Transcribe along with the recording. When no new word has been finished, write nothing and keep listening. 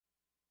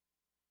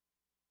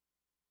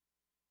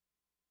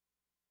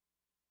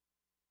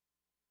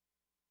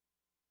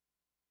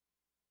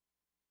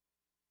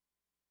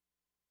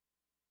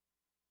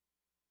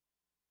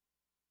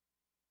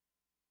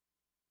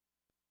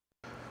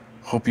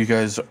Hope you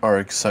guys are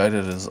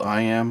excited as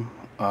I am.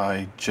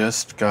 I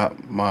just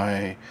got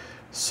my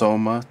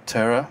SOMA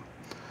Terra.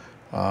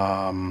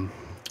 I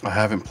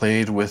haven't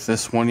played with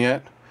this one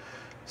yet,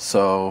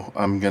 so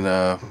I'm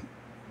gonna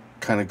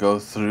kind of go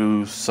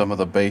through some of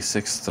the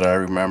basics that I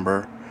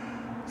remember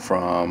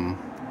from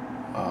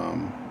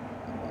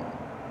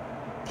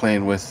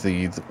playing with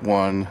the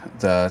one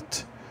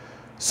that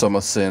SOMA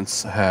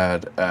Synths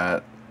had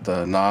at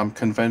the NOM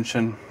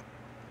convention.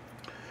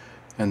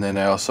 And then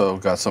I also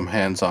got some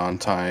hands-on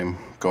time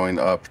going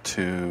up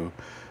to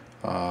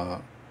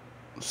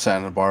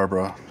Santa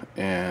Barbara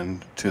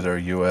and to their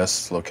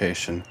US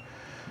location.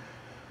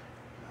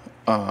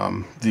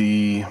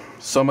 The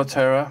SOMA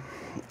Terra,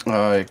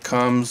 it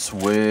comes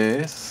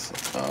with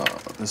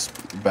this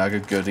bag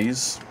of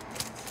goodies.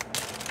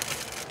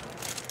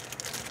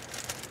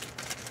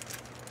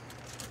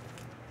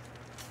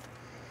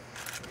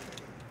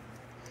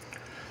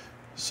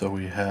 So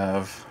we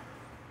have,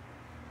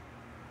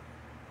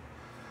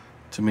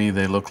 to me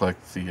they look like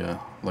the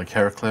like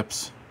hair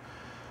clips,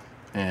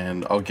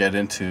 and I'll get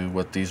into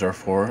what these are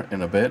for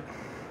in a bit.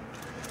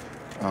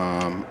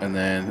 And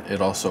then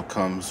it also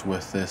comes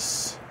with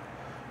this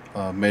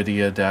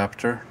MIDI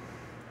adapter.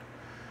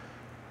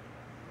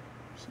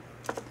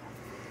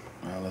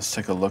 Let's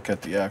take a look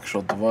at the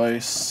actual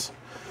device.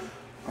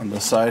 On the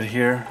side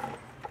here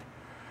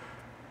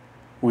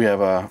we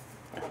have a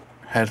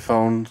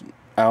headphone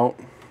out,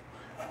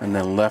 and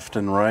then left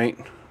and right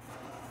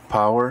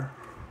power.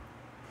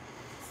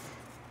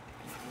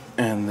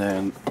 And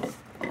then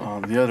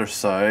on the other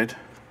side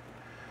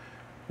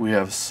we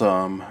have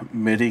some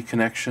MIDI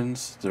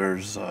connections.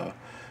 There's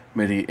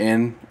MIDI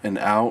in and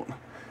out,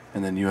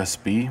 and then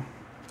USB.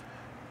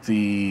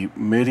 The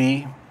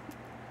MIDI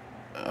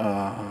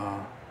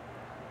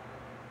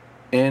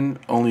in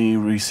only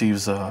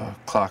receives a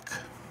clock,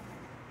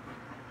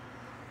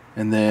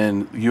 and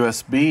then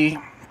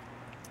USB,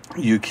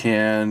 you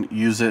can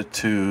use it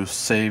to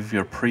save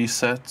your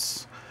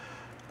presets,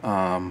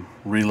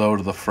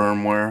 reload the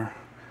firmware,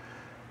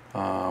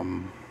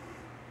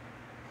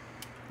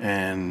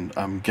 and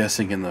I'm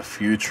guessing in the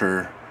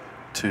future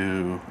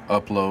to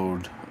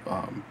upload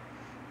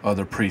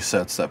other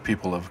presets that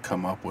people have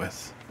come up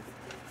with.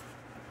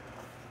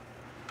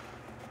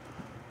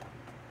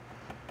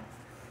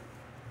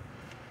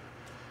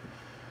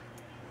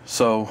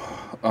 So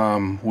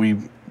we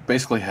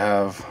basically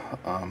have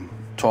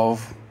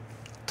 12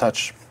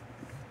 touch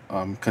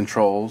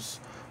controls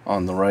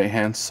on the right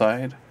hand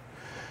side,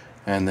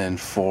 and then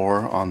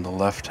 4 on the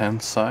left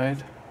hand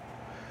side.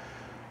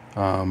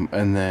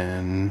 And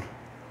then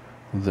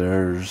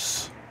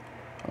there's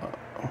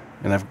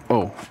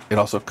it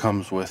also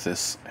comes with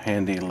this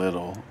handy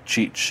little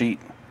cheat sheet,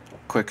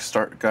 quick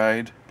start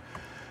guide,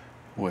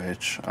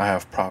 which I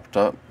have propped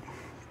up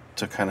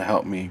to kind of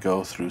help me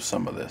go through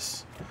some of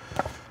this.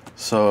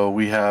 So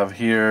we have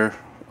here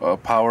a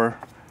power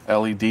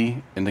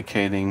LED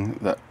indicating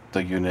that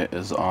the unit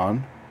is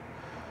on.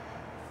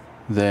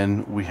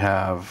 Then we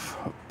have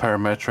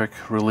parametric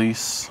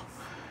release,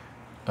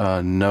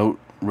 note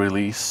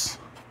release,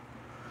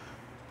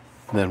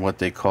 then what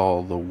they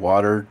call the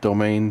water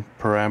domain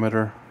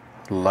parameter,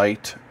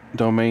 light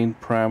domain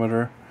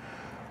parameter,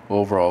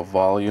 overall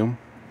volume,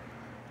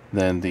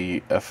 then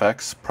the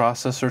effects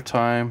processor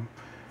time,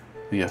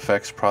 the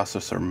effects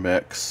processor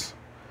mix,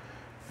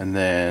 and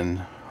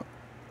then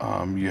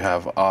you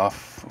have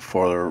off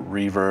for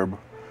reverb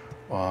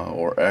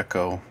or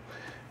echo.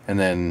 And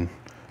then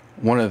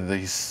one of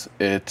these,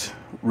 it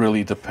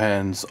really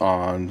depends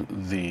on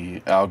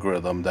the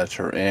algorithm that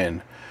you're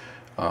in,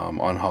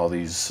 on how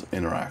these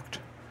interact.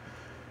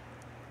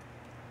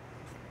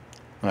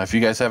 If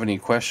you guys have any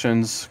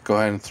questions, go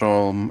ahead and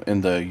throw them in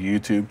the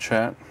YouTube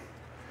chat.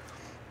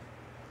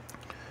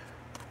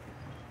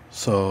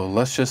 So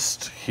let's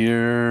just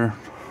hear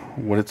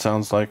what it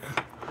sounds like.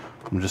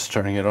 I'm just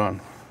turning it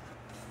on.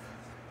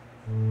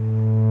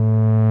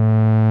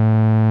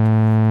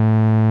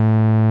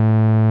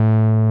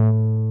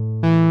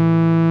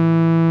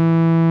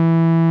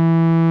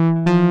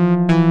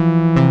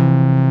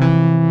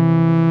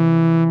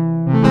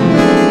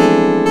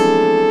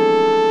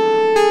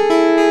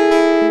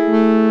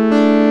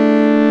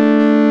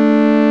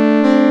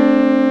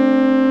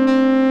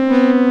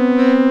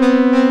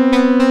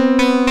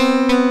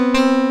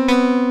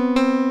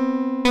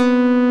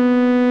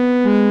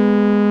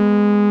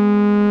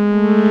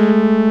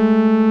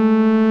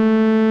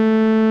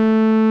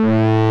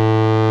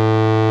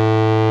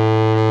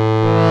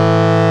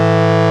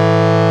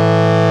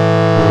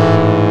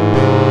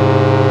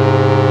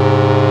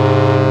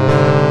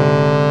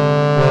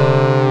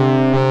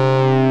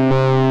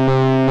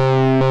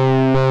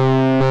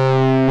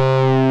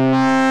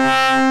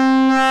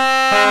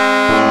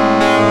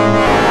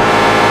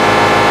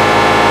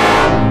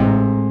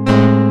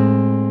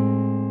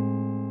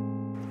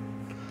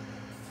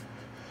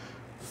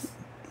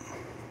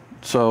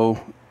 So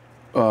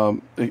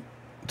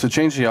to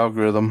change the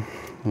algorithm,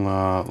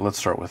 let's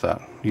start with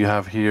that. You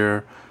have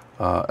here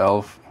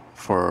L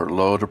for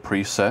load a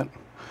preset,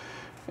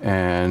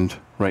 and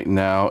right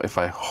now, if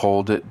I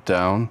hold it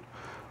down,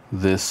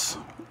 this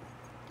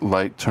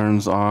light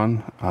turns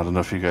on. I don't know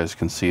if you guys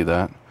can see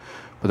that,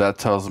 but that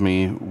tells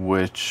me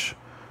which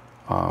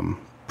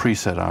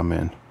preset I'm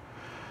in.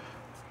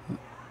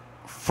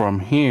 From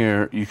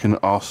here, you can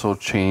also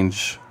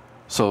change.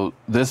 So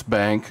this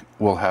bank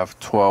will have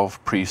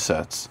 12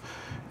 presets.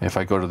 If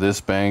I go to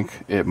this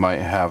bank, it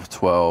might have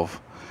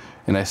 12.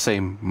 And I say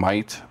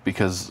might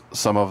because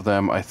some of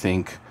them I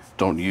think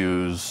don't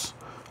use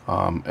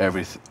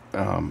every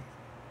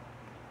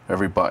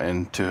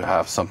button to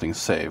have something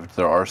saved.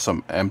 There are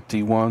some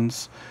empty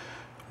ones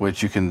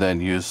which you can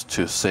then use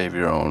to save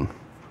your own.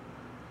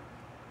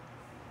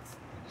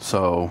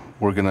 So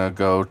we're gonna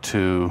go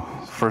to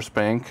first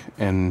bank,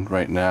 and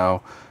right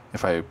now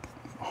if I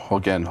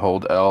again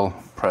hold L,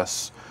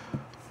 press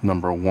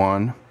number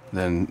 1,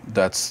 then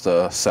that's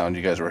the sound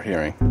you guys were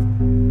hearing.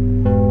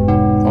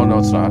 Oh no,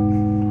 it's not.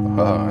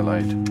 I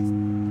lied.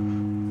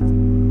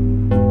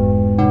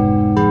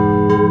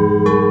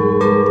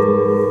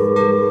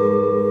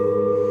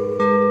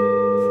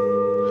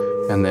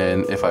 And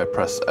then if I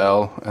press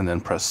L and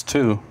then press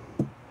 2,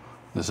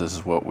 this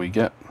is what we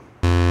get.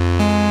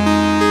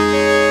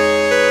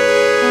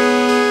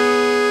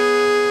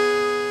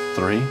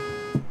 3.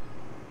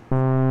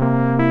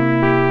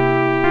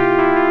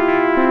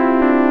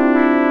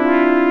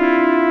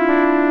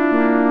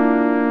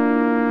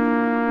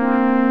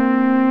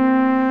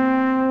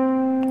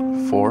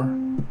 4.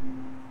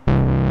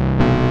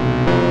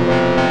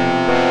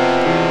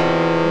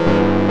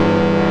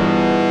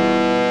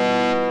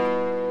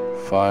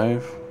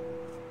 5. 6.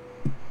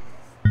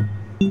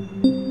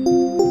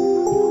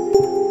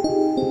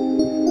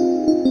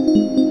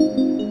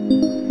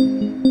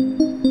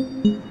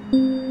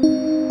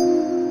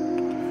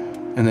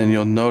 And then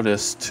you'll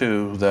notice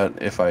too that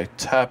if I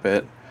tap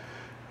it,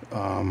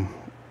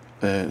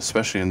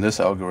 especially in this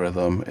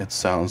algorithm, it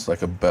sounds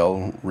like a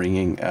bell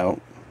ringing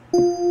out.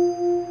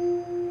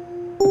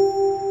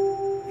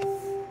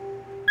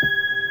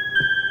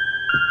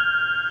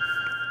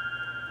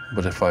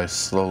 But if I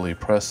slowly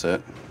press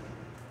it,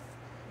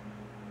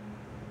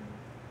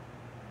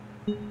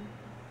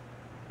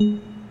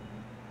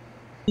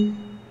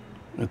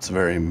 it's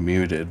very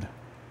muted.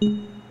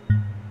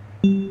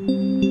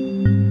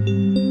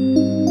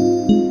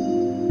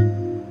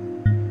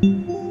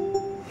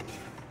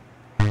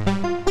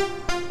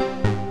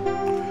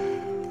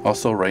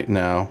 Also, right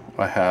now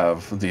I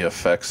have the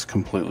effects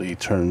completely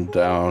turned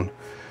down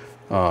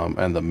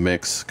and the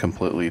mix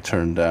completely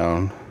turned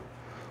down.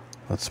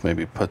 Let's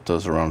maybe put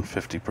those around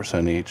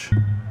 50% each.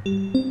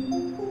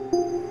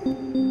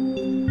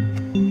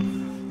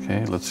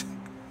 Okay, let's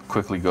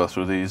quickly go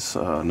through these.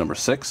 Number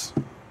 6.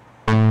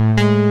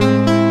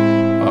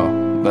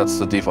 Oh, that's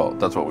the default.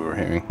 That's what we were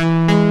hearing.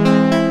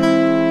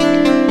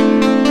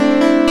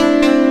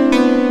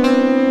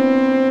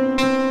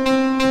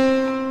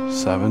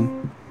 7.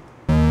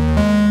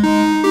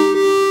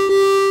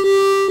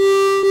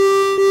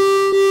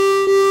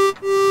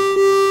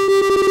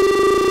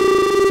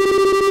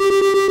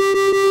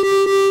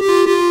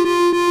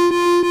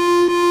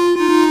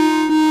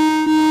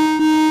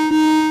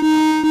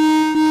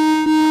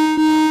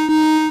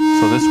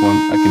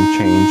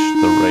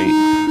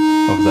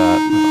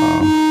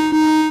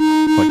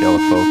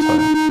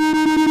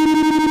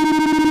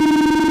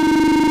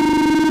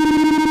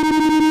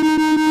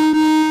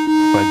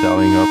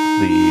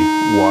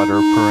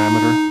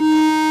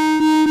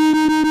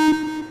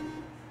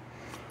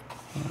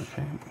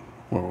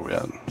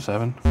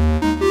 7,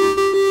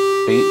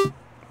 8,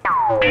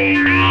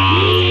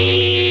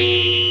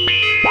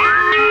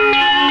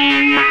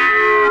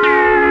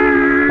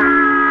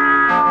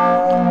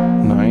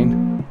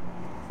 9,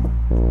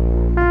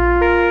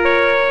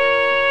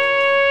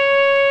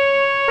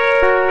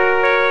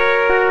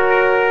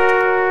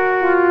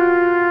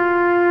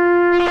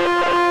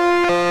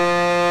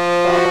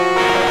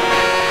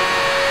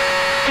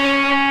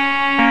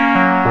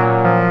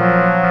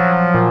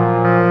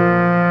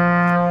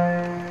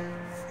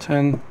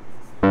 10,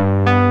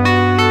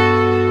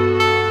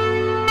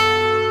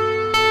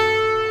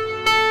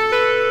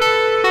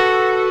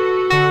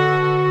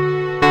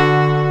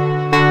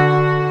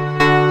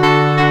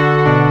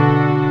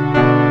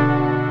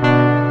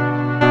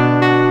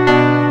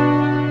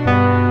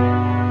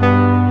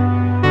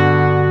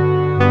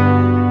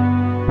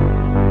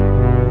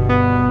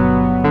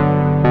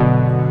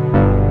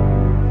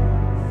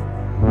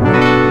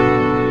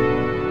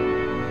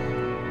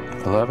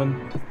 11,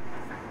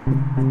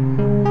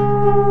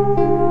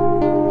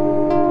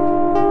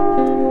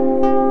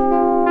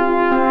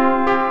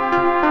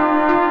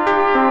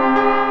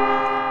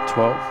 12,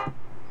 12.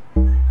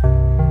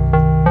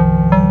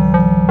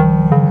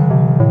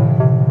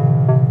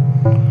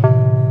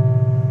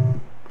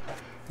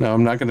 Now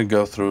I'm not going to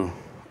go through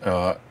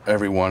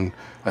every one.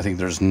 I think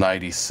there's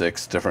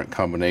 96 different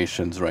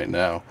combinations right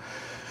now.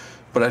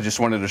 But I just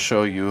wanted to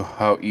show you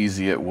how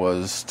easy it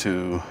was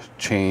to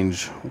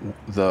change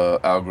the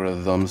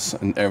algorithms,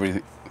 and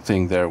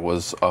everything there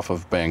was off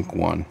of bank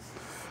 1.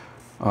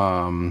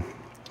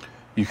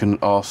 You can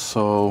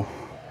also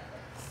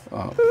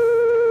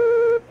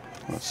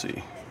Let's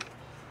see.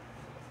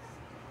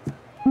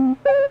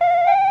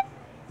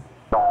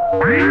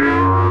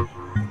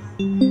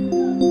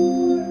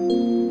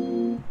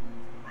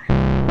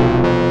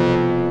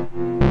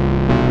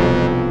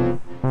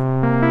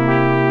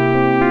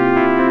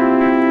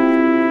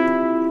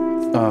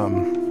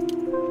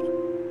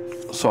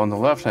 So on the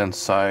left hand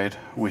side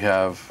we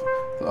have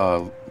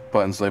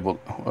buttons labeled,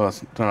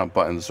 they're not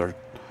buttons, they're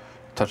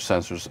touch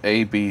sensors,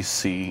 A, B,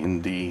 C,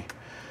 and D.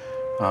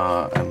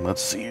 And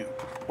let's see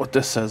what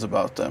this says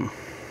about them.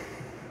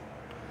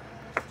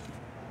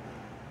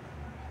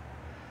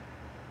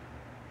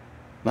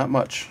 Not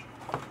much.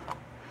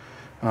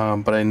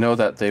 But I know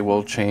that they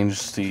will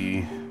change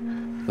the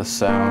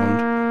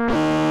sound.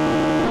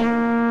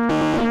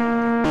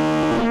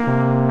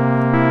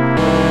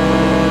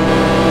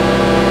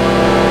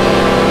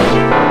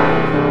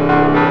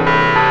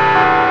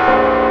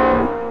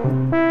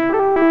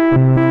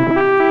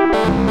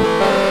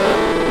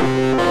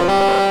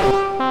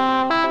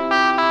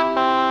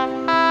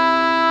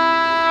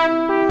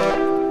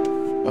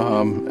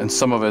 And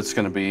some of it's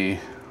going to be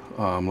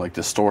like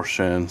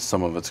distortion,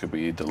 some of it's going to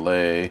be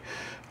delay,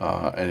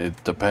 and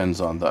it depends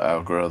on the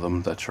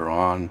algorithm that you're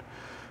on.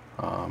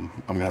 I'm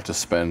going to have to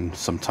spend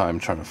some time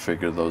trying to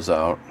figure those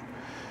out.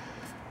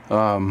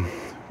 And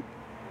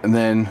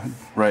then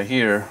right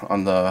here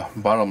on the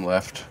bottom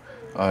left,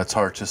 it's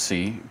hard to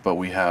see, but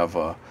we have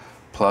a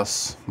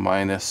plus,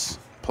 minus,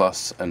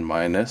 plus, and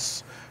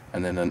minus,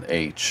 and then an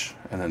H,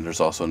 and then there's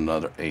also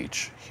another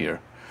H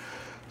here.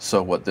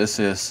 So what this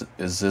is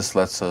this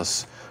lets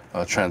us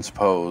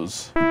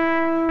transpose. Now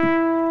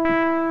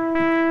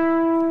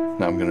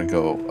I'm going to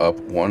go up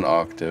 1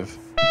 octave.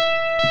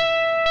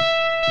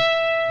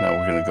 Now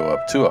we're going to go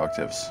up 2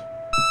 octaves.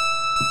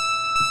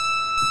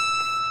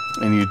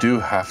 And you do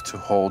have to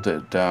hold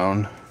it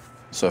down.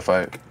 So if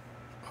I'm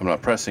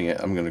not pressing it,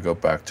 I'm going to go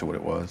back to what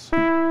it was.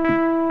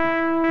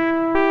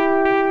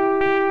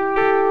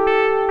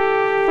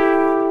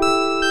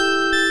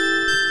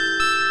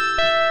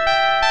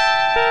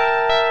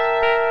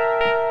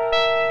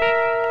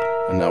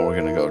 And now we're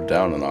going to go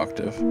down an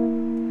octave.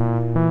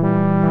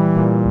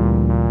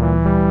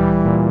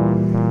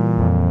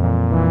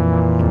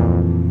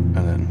 And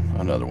then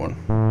another one.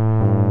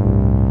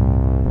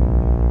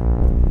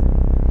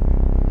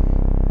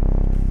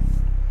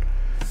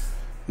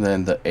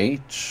 Then the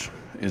H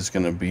is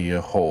going to be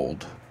a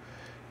hold.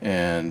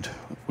 And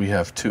we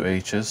have 2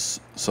 H's.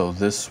 So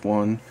this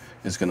one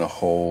is going to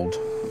hold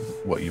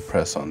what you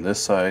press on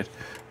this side.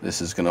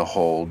 This is going to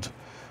hold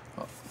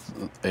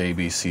A,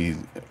 B, C,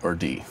 or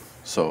D.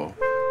 So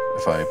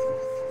if I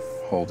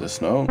hold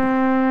this note,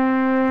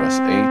 press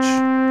H,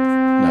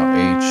 now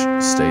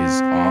H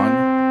stays on,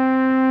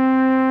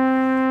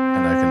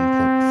 and I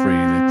can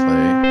freely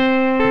play.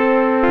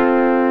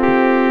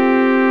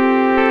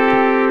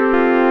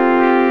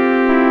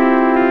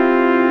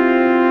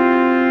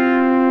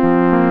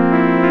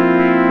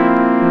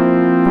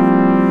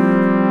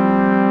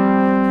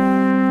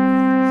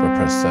 If I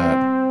press that,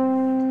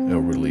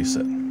 it'll release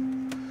it.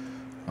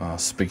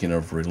 Speaking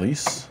of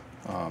release,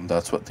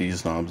 that's what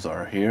these knobs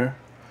are here.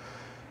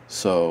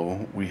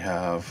 So we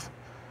have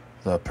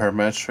the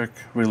parametric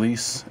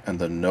release and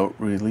the note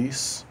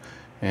release,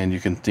 and you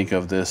can think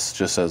of this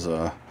just as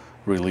a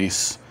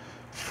release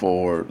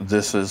for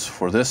this is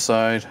for this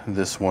side,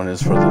 this one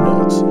is for the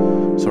notes.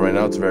 So right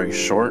now it's very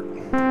short.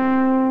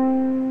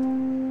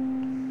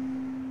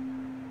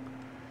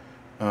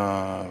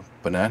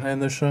 Banana in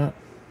the shot?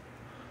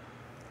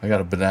 I got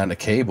a banana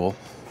cable.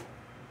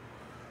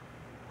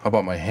 How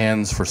about my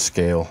hands for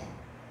scale?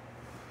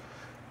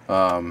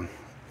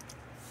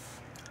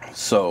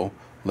 So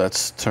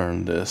let's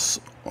turn this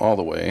all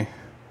the way.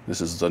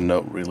 This is the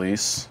note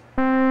release.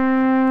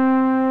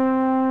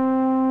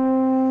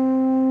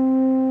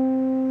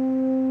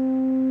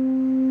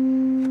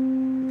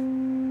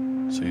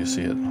 So you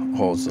see it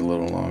holds a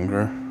little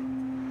longer.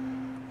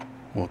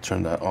 We'll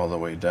turn that all the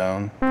way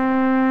down.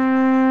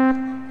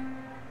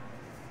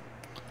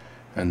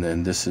 And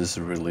then this is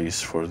the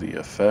release for the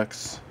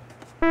effects.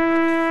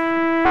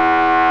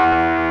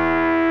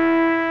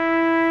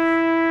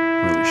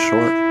 Really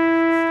short.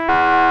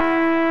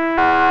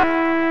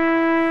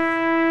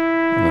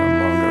 And then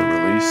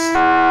longer release.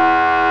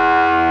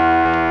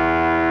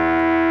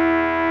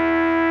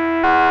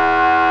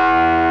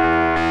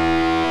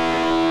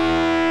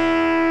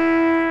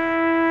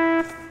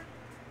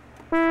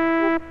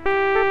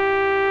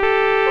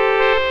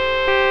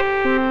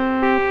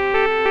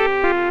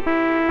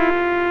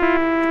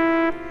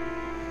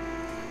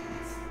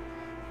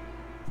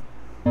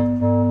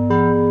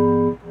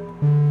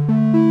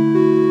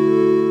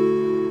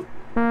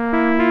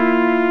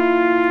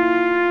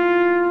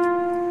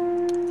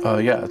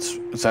 Yeah,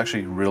 it's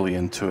actually really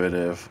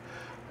intuitive.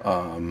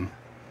 And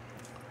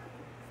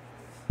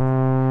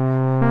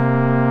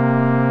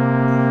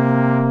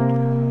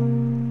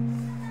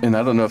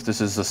I don't know if this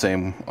is the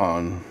same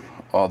on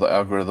all the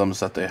algorithms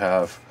that they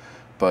have,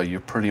 but you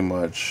pretty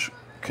much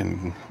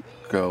can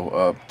go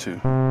up to,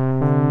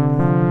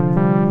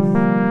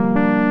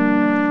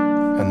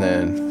 and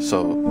then,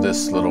 so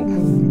this little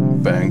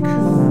bank,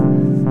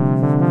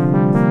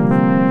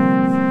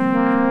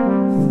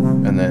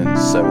 and then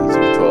 7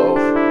 through 12.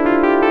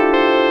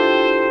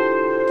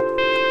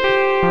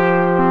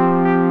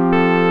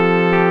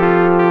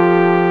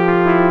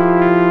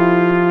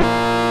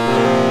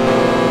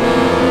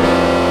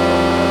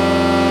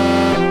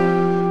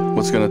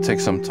 What's going to take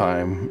some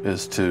time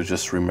is to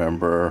just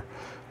remember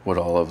what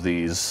all of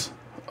these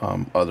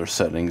other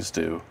settings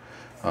do.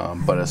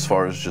 But as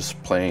far as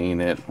just playing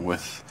it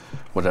with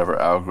whatever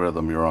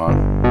algorithm you're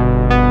on.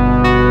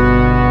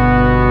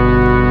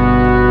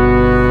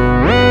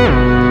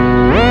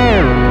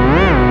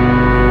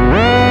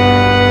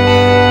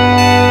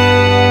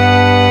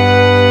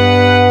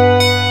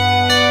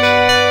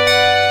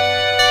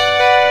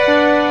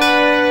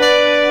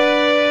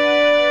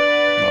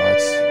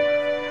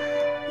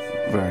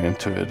 Very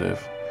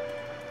intuitive.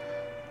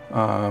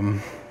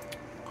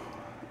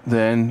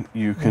 Then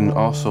you can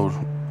also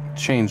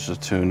change the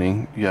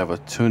tuning. You have a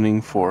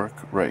tuning fork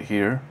right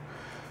here.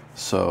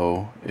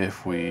 So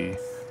if we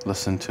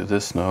listen to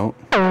this note,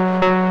 and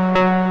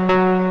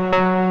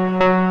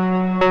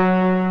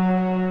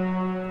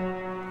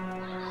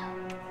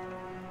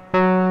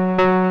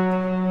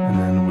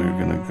then we're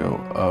going to go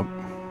up.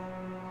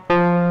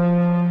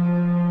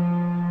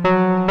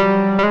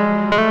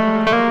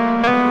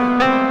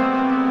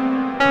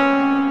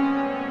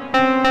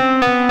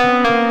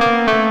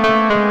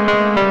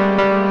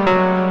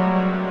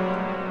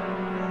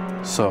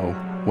 So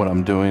what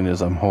I'm doing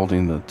is I'm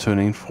holding the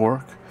tuning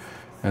fork,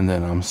 and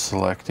then I'm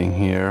selecting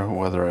here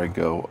whether I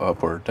go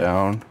up or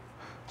down.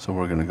 So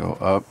we're going to go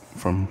up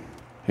from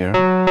here.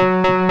 And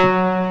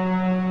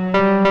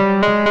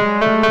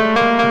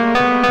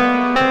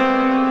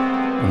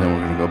then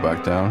we're going to go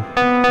back down.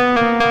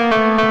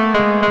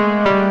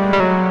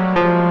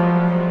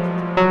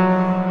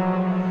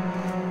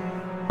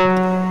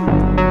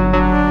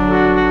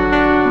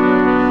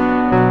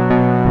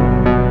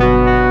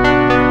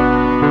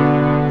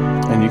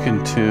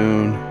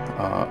 Tune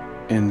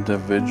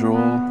individual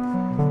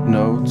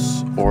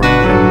notes, or you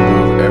can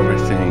move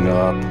everything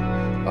up.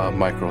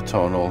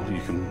 Microtonal,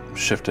 you can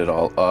shift it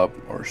all up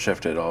or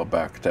shift it all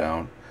back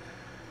down.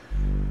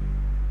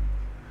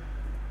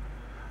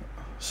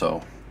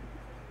 So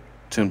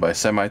tune by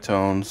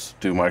semitones,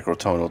 do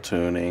microtonal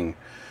tuning.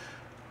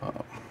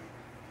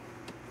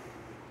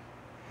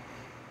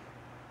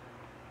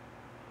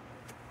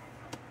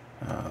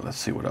 Let's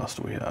see, what else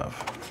do we have?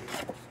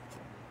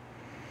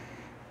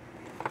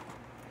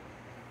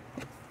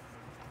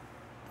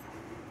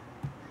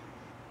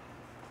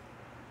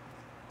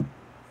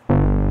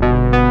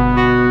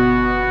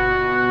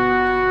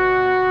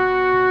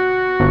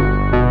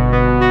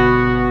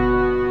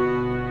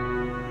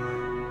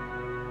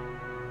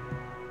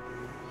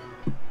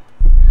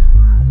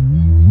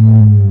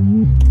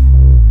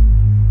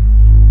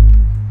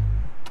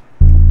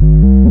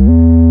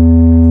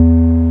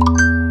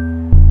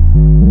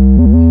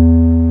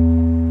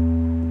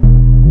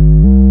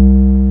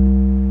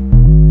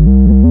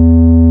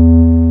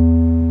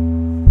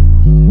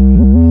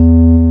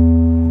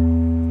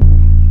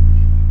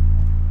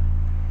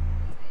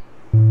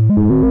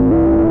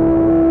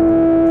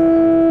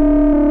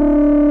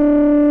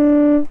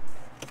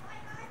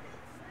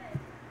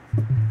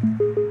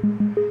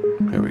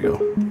 Here we go.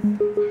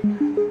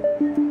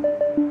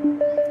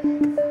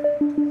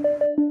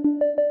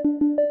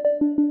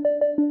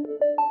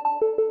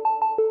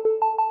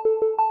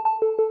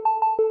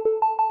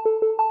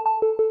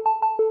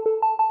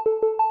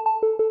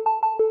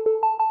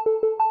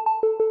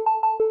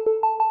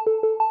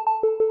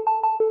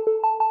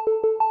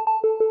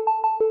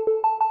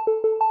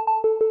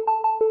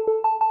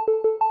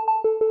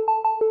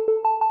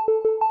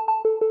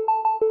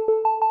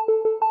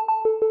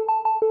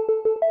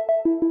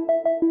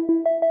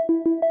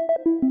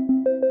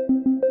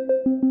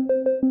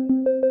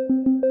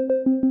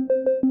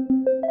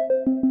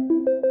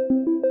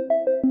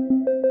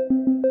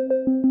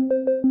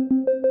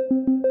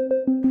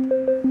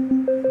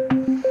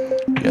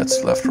 Yeah,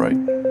 it's left, right.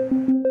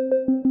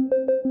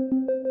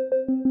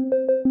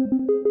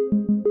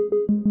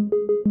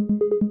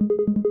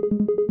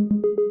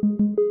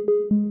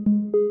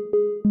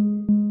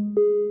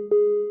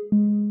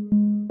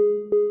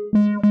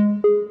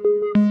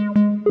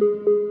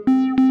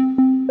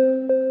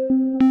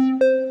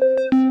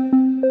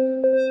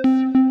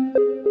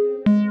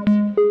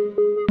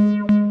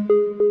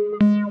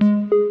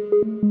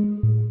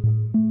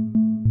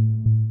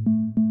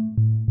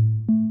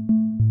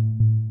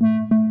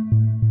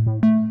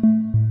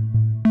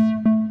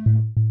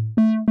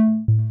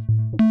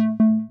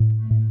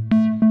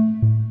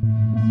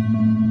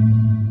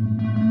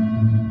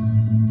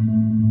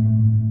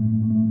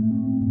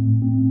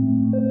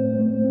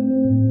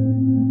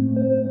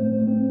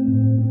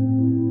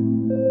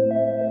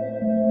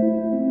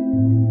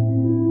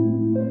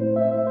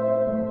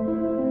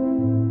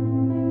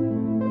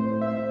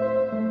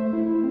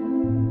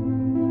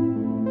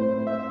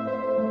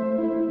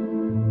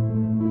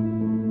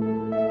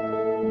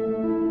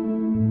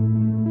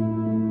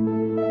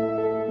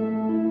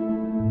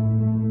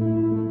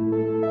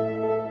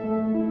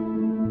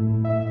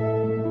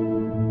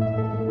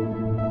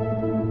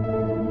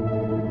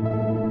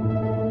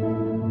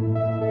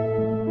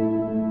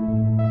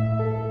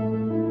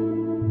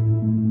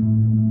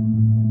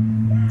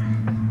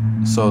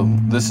 So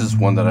this is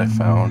one that I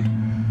found.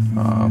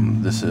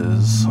 This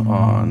is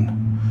on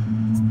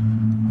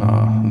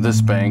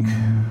this bank,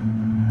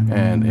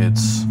 and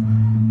it's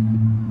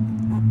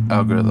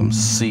algorithm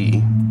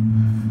C,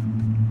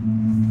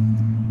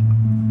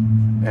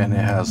 and it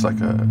has like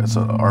it's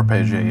an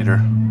arpeggiator,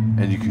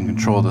 and you can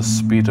control the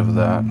speed of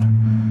that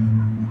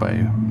by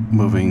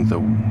moving the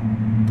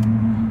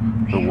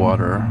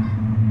water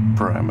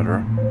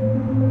parameter.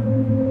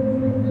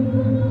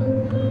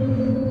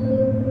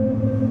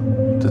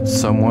 Did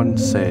someone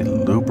say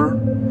looper?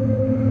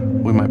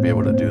 We might be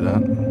able to do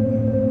that.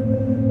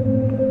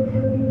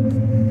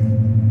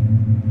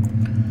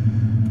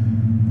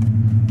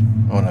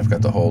 Oh, and I've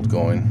got the hold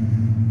going.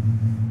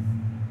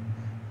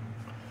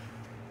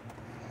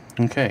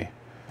 Okay,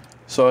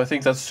 so I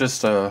think that's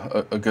just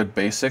a good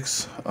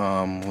basics.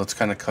 Let's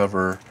kind of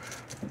cover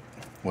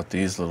what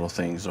these little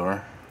things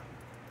are.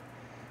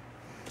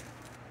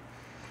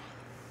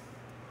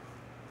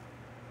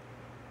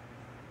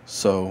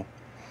 So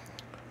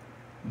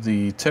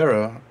the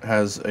Terra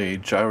has a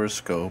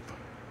gyroscope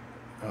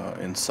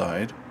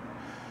inside,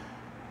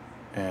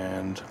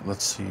 and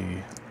let's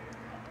see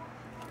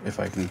if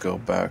I can go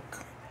back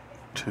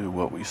to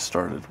what we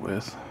started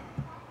with.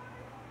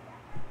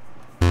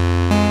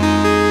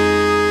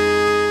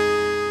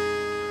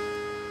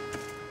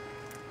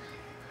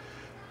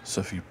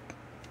 So if you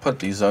put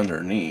these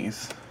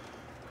underneath,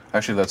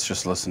 actually let's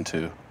just listen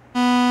to.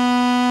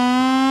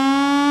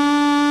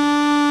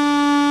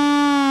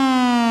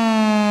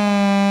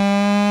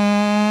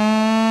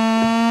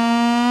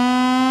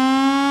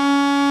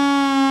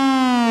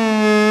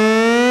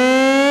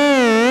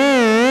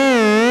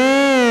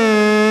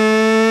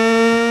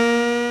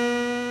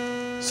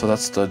 So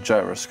that's the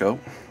gyroscope.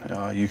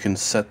 You can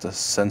set the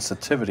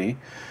sensitivity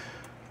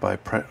by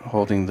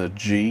holding the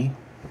G,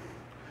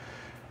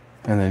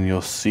 and then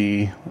you'll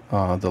see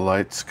the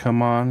lights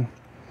come on.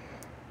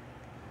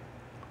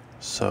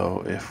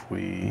 So if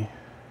we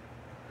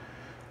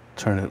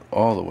turn it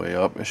all the way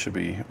up, it should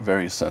be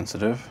very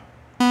sensitive.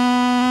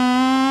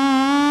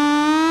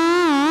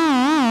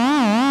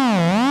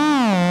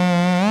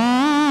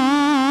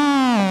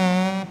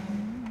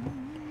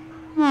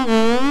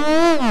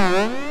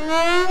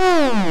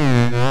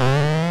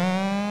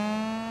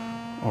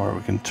 Or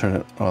we can turn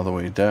it all the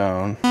way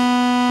down.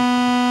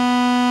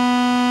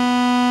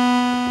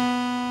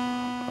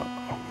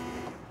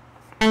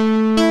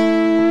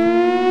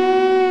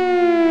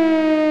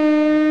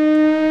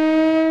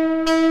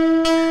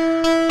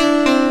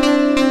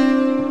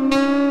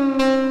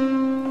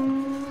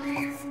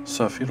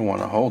 So if you don't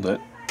want to hold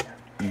it,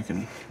 you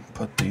can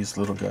put these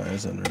little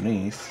guys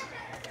underneath.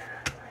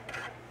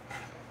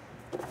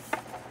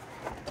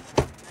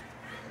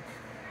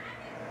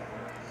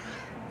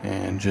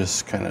 And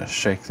just kind of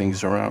shake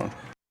things around.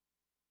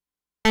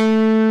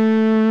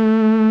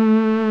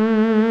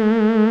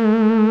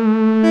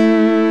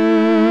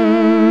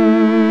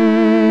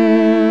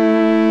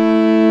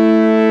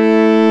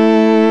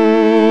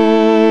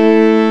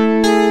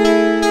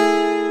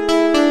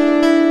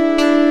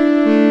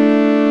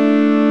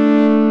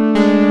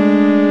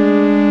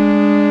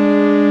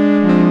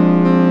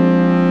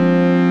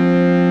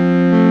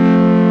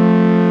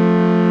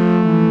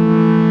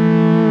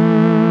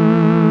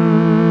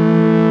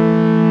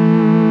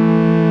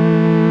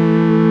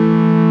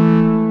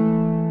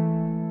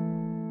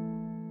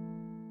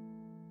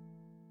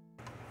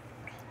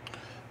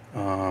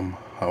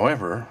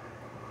 However,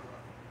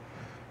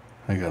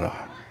 I got a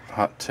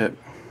hot tip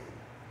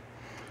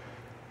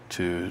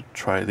to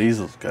try these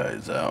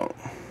guys out.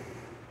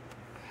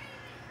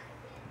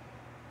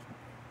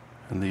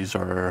 And these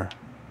are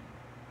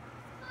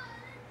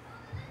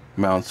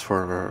mounts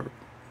for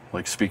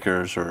like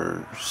speakers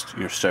or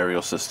your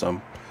stereo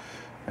system,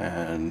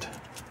 and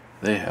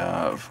they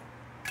have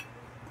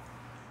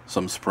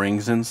some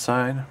springs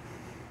inside.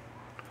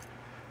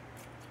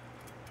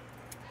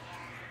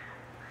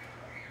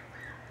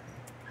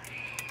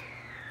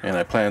 And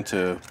I plan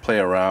to play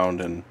around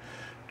and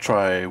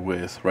try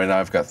with, right now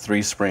I've got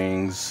 3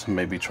 springs,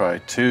 maybe try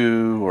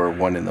 2 or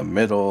 1 in the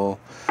middle.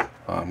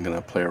 I'm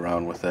gonna play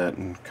around with it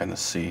and kind of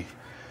see.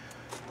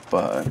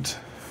 But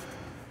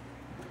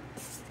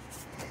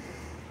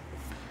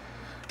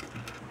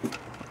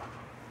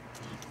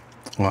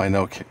well, I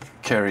know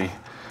Carrie,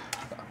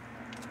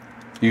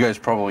 you guys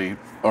probably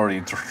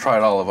already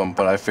tried all of them,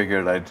 but I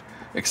figured I'd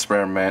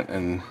experiment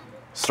and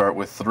start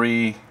with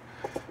 3,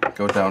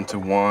 go down to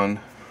 1.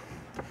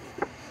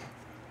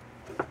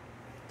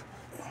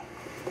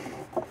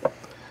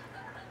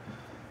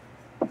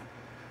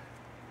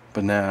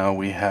 But now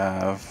we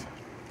have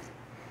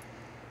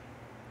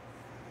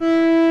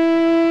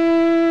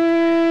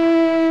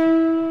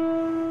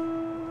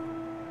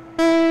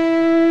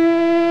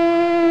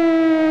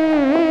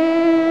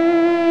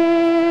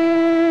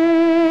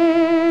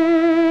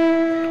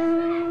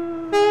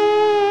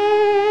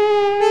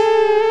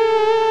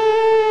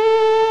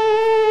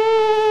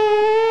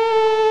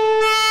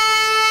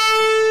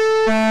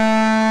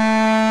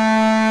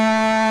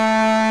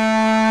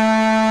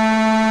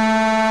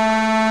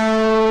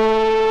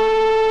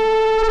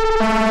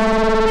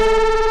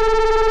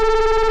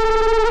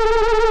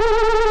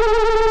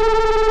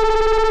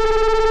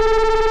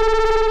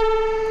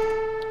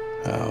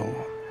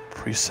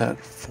set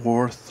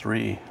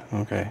 4-3.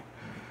 Okay.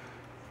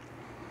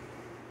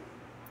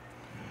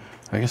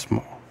 I guess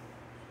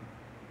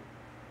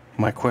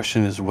my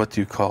question is, what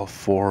do you call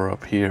 4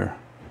 up here?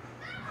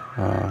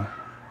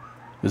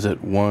 Is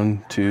it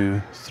 1,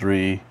 2,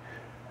 3,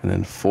 and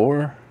then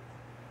 4?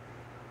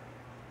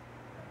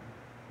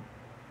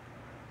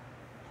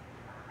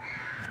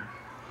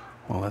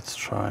 Well, let's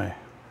try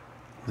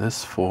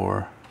this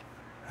 4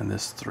 and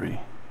this 3.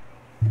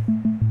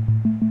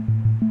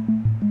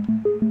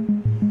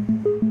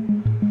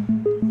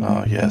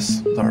 Oh,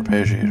 yes, the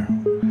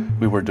arpeggiator.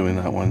 We were doing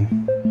that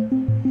one.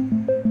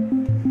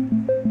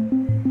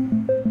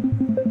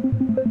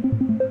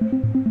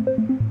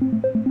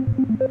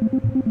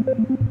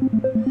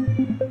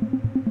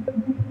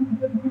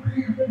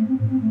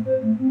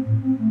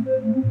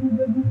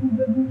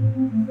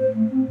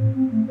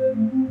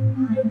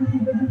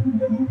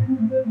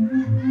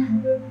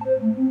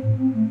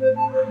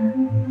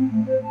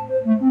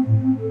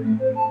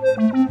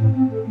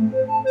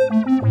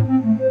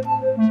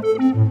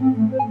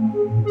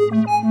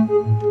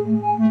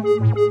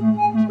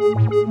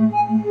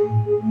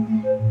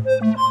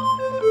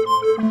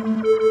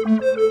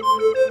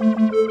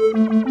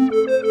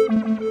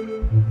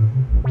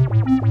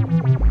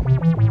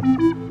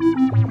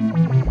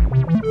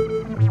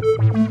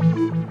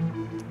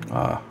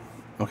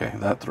 Okay,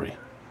 that 3.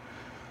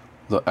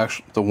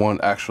 The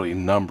one actually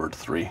numbered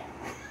 3.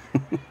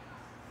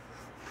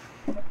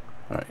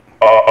 All right.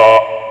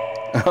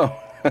 Oh,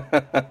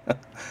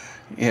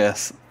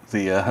 yes,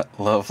 the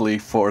lovely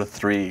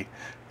 4-3.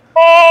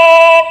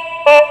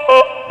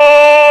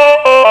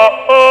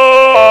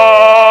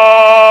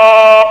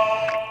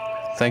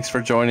 Thanks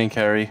for joining,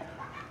 Carrie.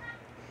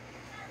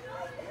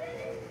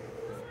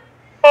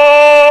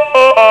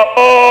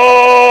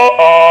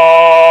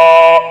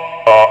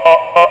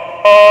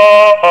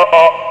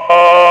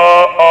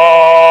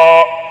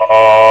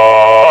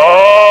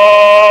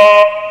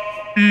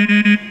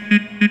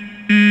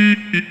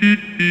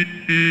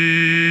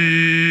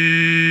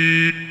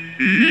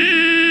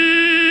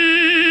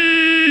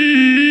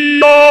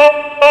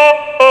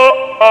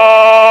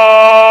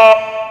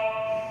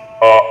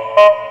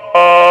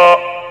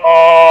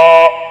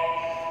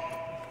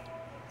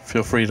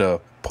 Feel free to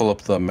pull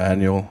up the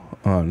manual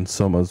on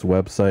SOMA's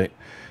website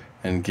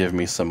and give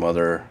me some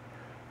other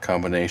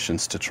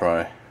combinations to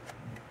try.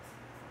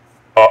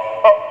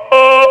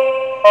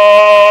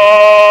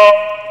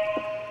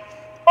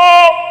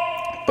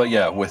 But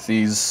yeah, with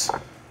these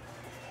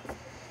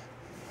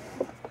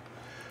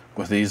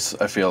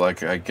I feel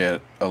like I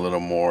get a little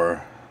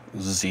more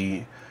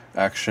Z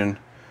action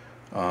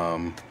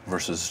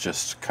versus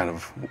just kind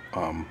of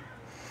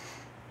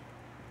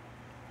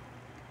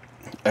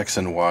X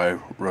and Y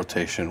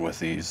rotation with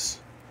these.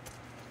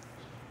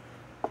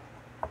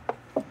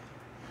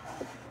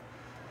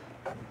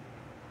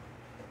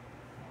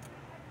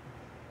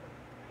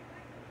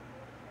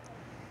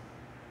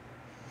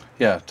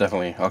 Yeah,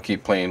 definitely. I'll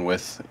keep playing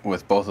with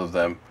both of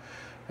them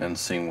and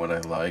seeing what I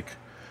like.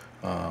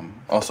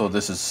 Also,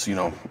 this is, you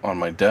know, on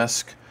my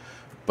desk,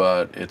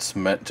 but it's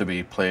meant to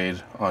be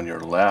played on your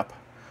lap.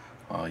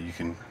 You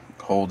can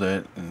hold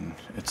it, and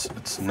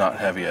it's not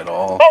heavy at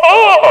all.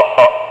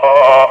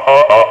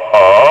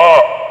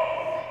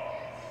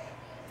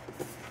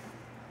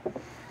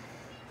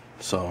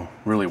 So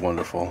really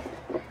wonderful.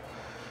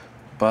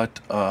 But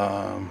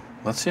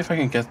let's see if I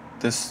can get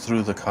this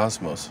through the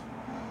Cosmos.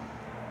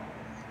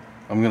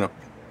 I'm gonna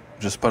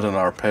just put an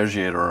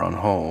arpeggiator on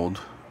hold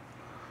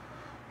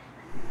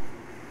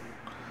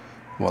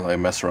while I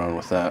mess around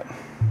with that.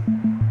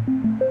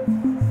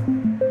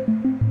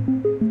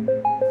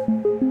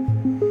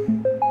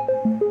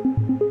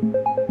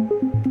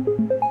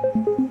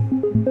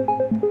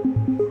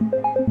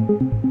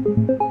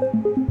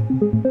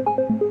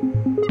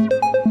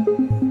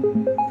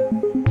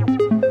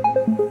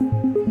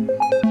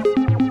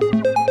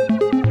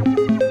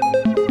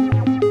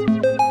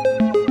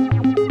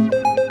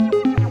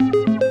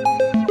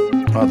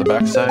 The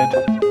backside.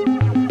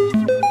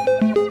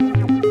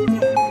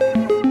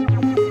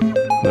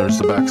 There's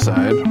the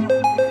backside.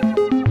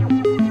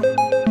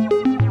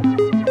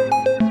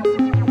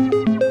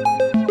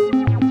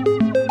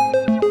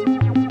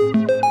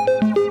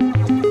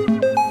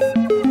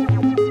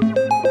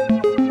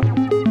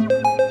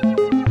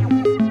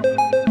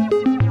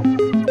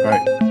 All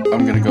right,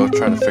 I'm gonna go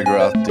try to figure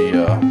out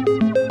the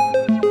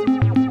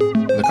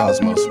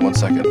Cosmos. 1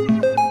 second.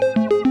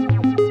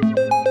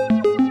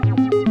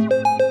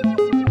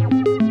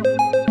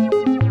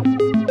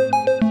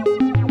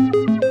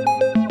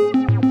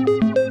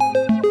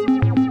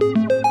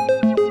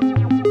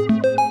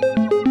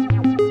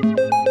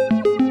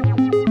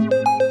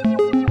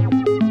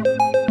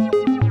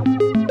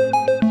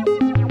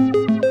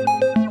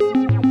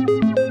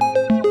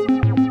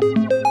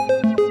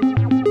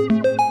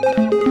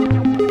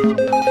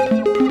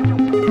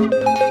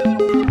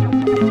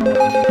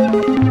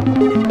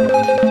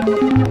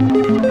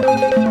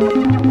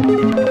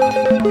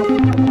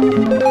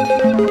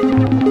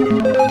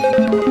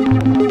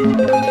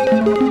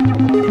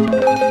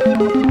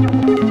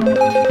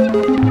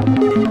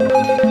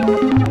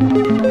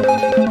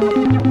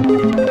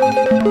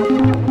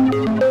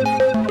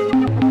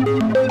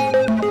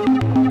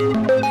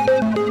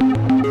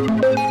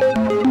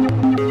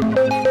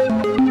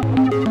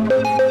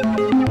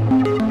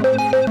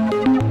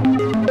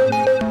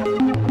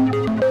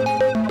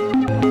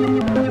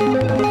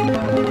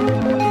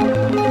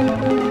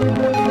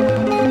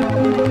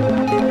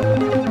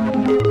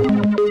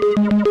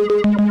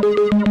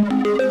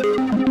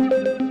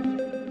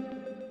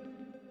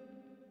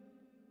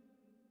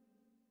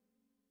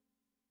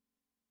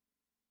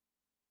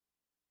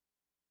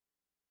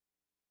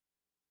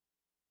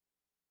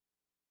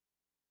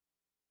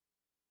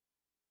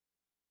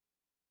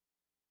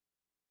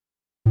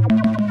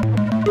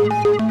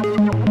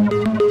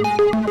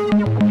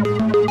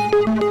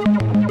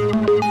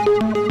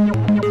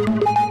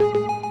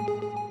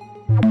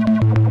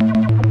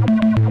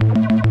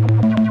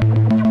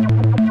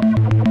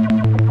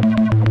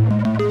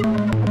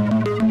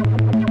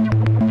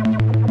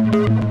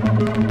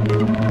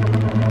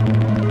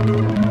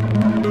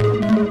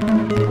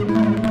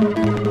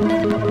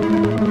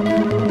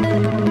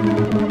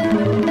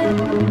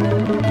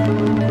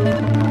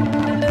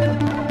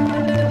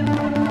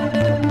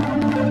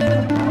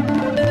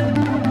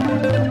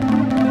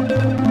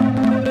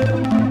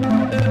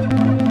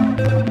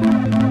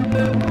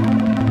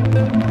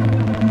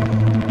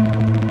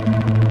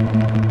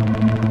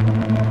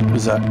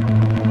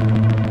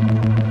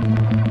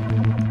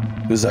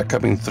 Is that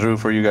coming through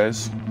for you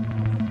guys?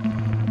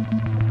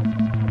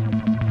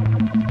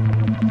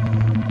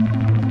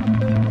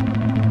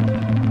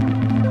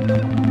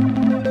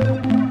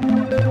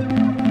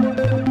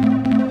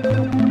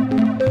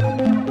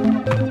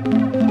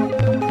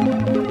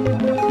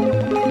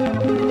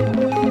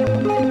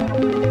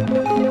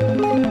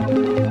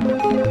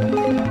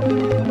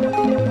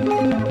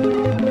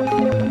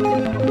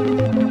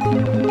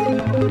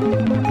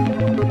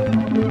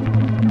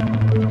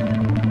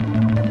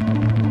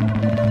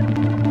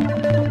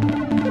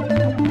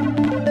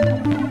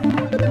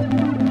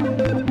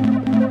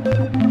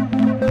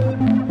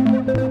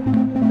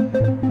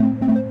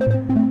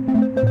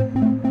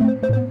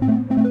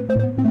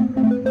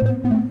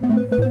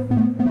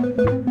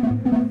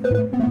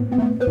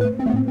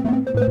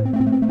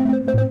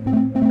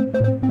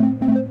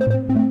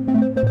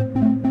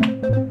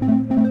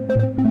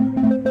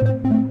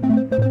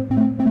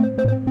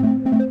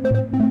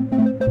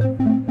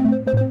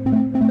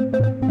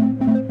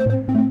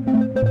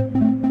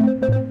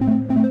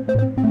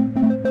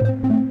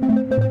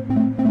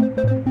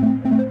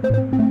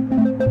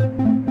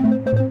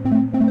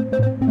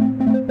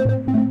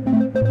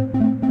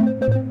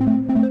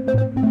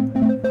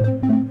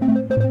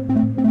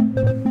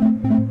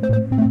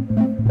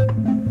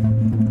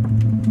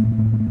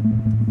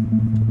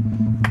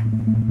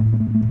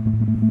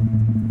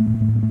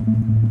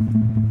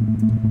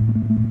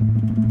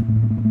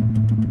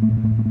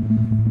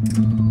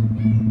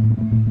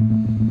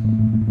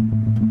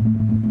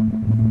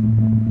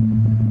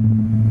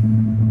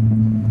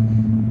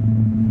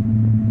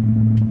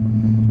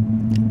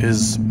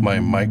 Is my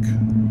mic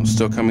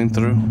still coming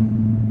through?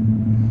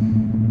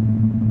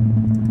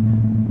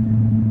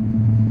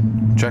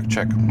 Check,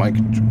 check, mic.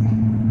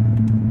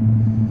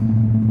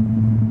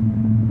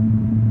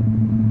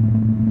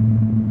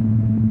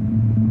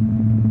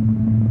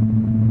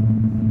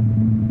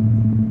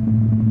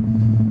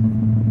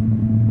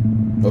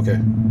 Okay.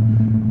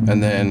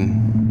 And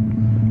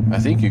then I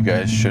think you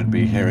guys should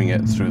be hearing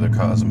it through the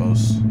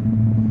Cosmos.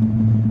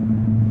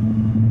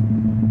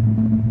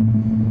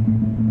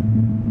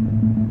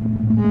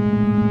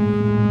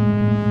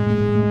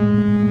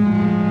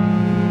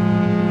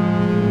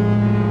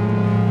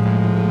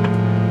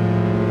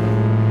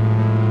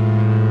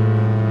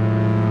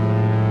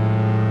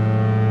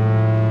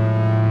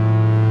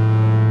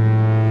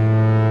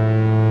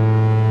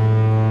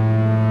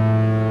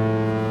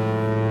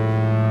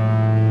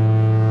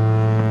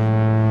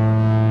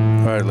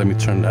 Alright, let me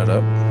turn that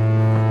up.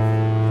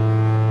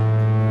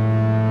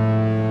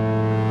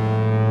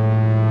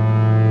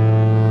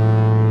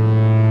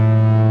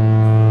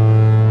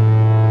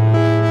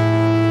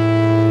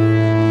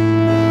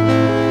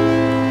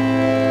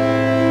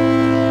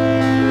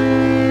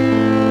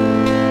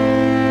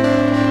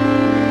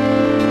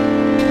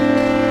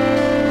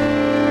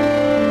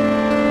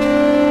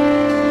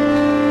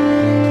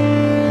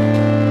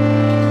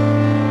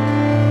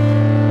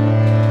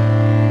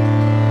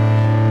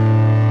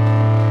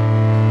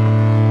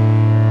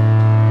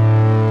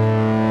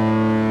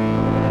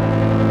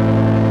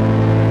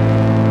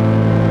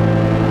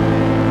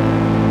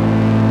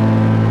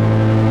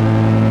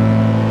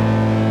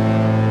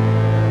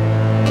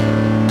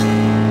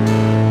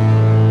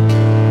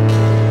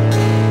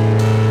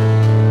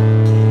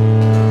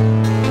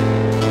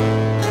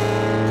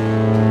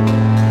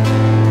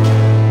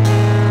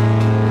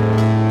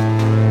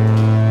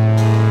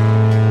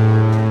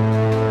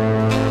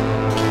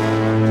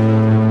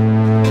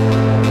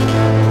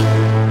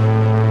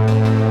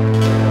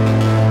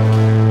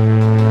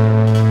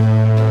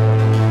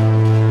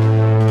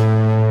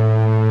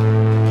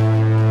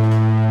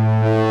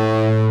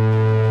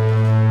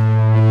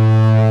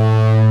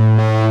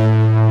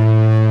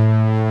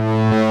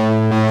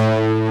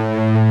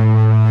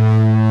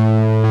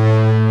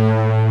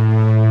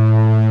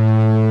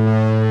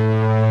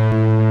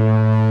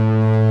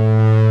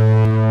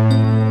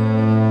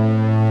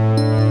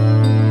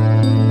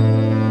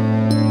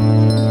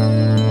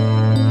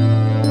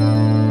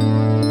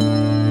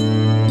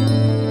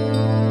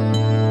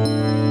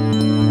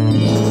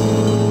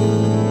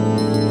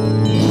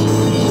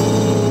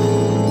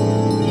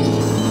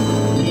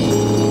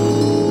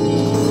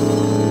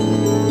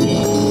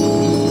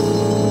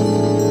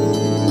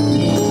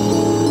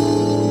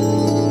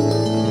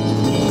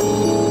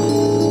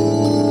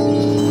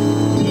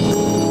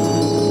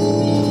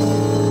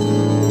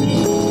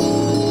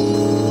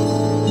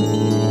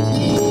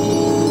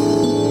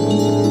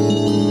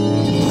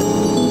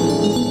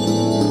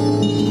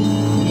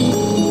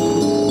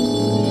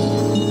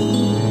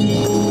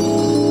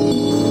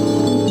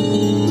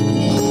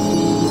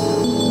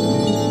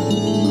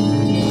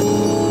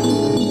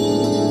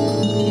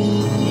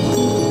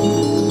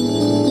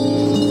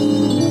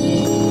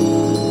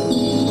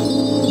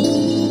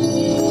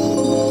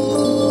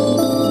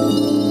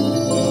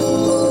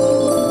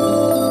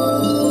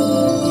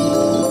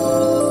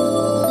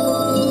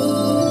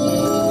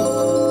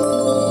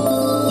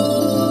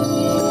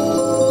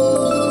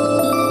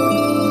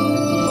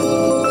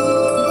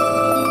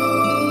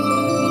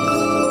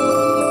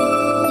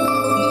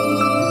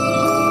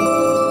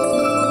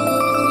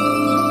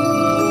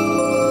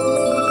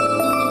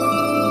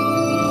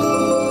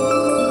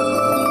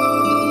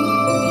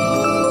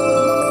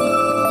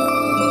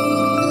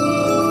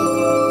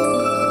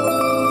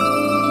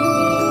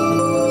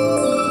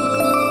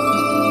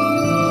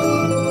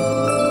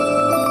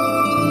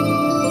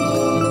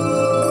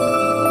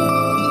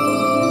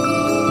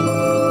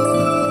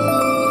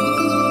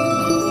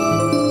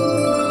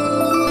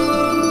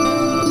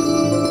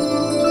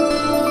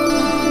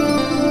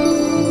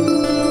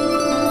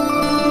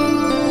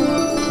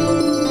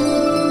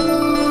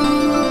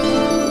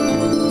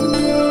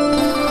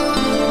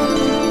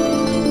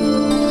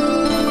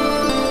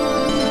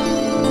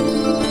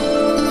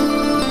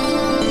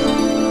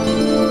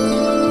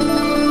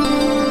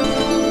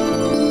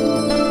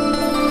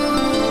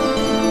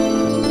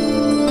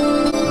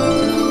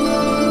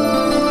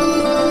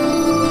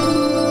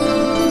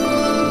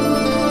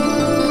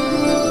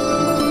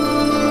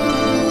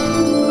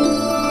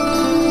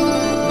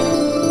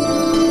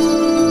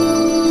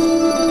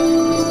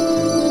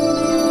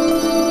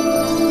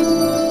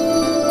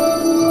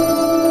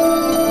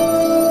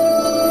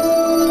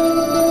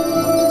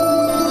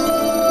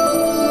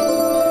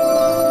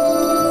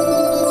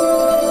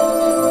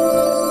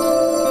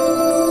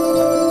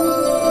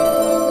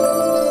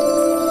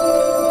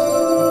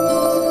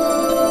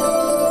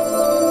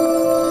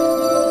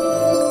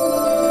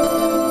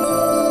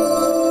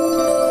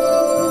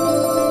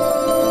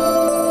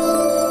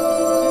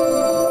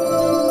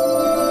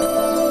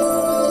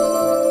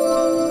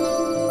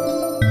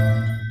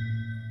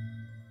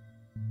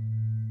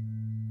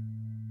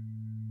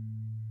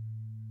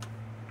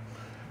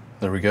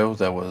 we go.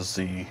 That was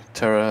the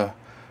Terra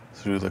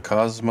through the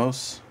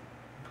Cosmos.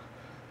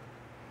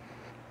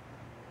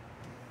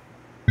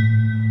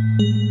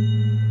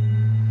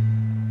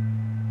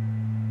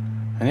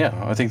 And yeah,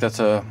 I think that's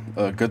a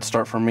good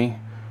start for me.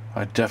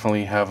 I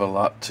definitely have a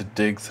lot to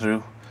dig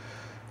through.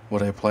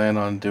 What I plan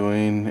on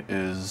doing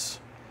is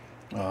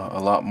a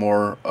lot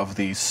more of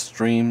these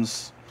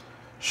streams,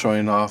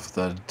 showing off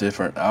the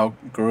different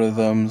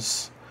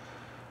algorithms,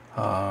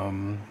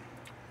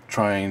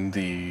 trying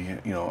the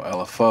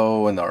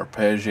LFO and the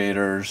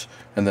arpeggiators,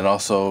 and then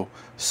also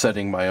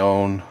setting my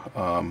own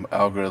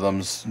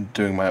algorithms,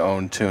 doing my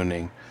own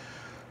tuning.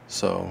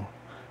 So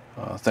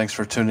thanks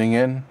for tuning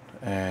in,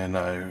 and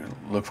I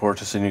look forward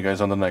to seeing you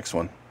guys on the next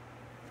one.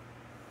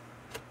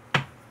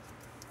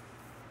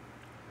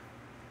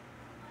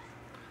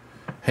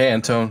 Hey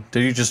Antone,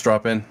 did you just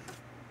drop in?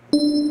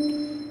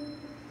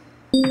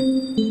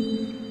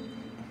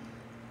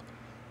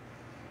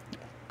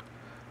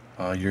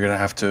 You're gonna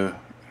have to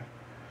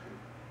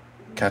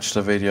catch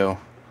the video.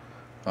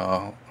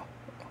 I'll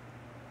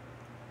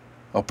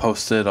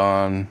post it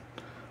on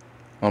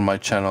my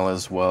channel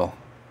as well.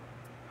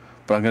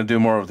 But I'm gonna do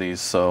more of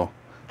these, so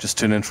just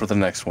tune in for the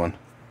next one.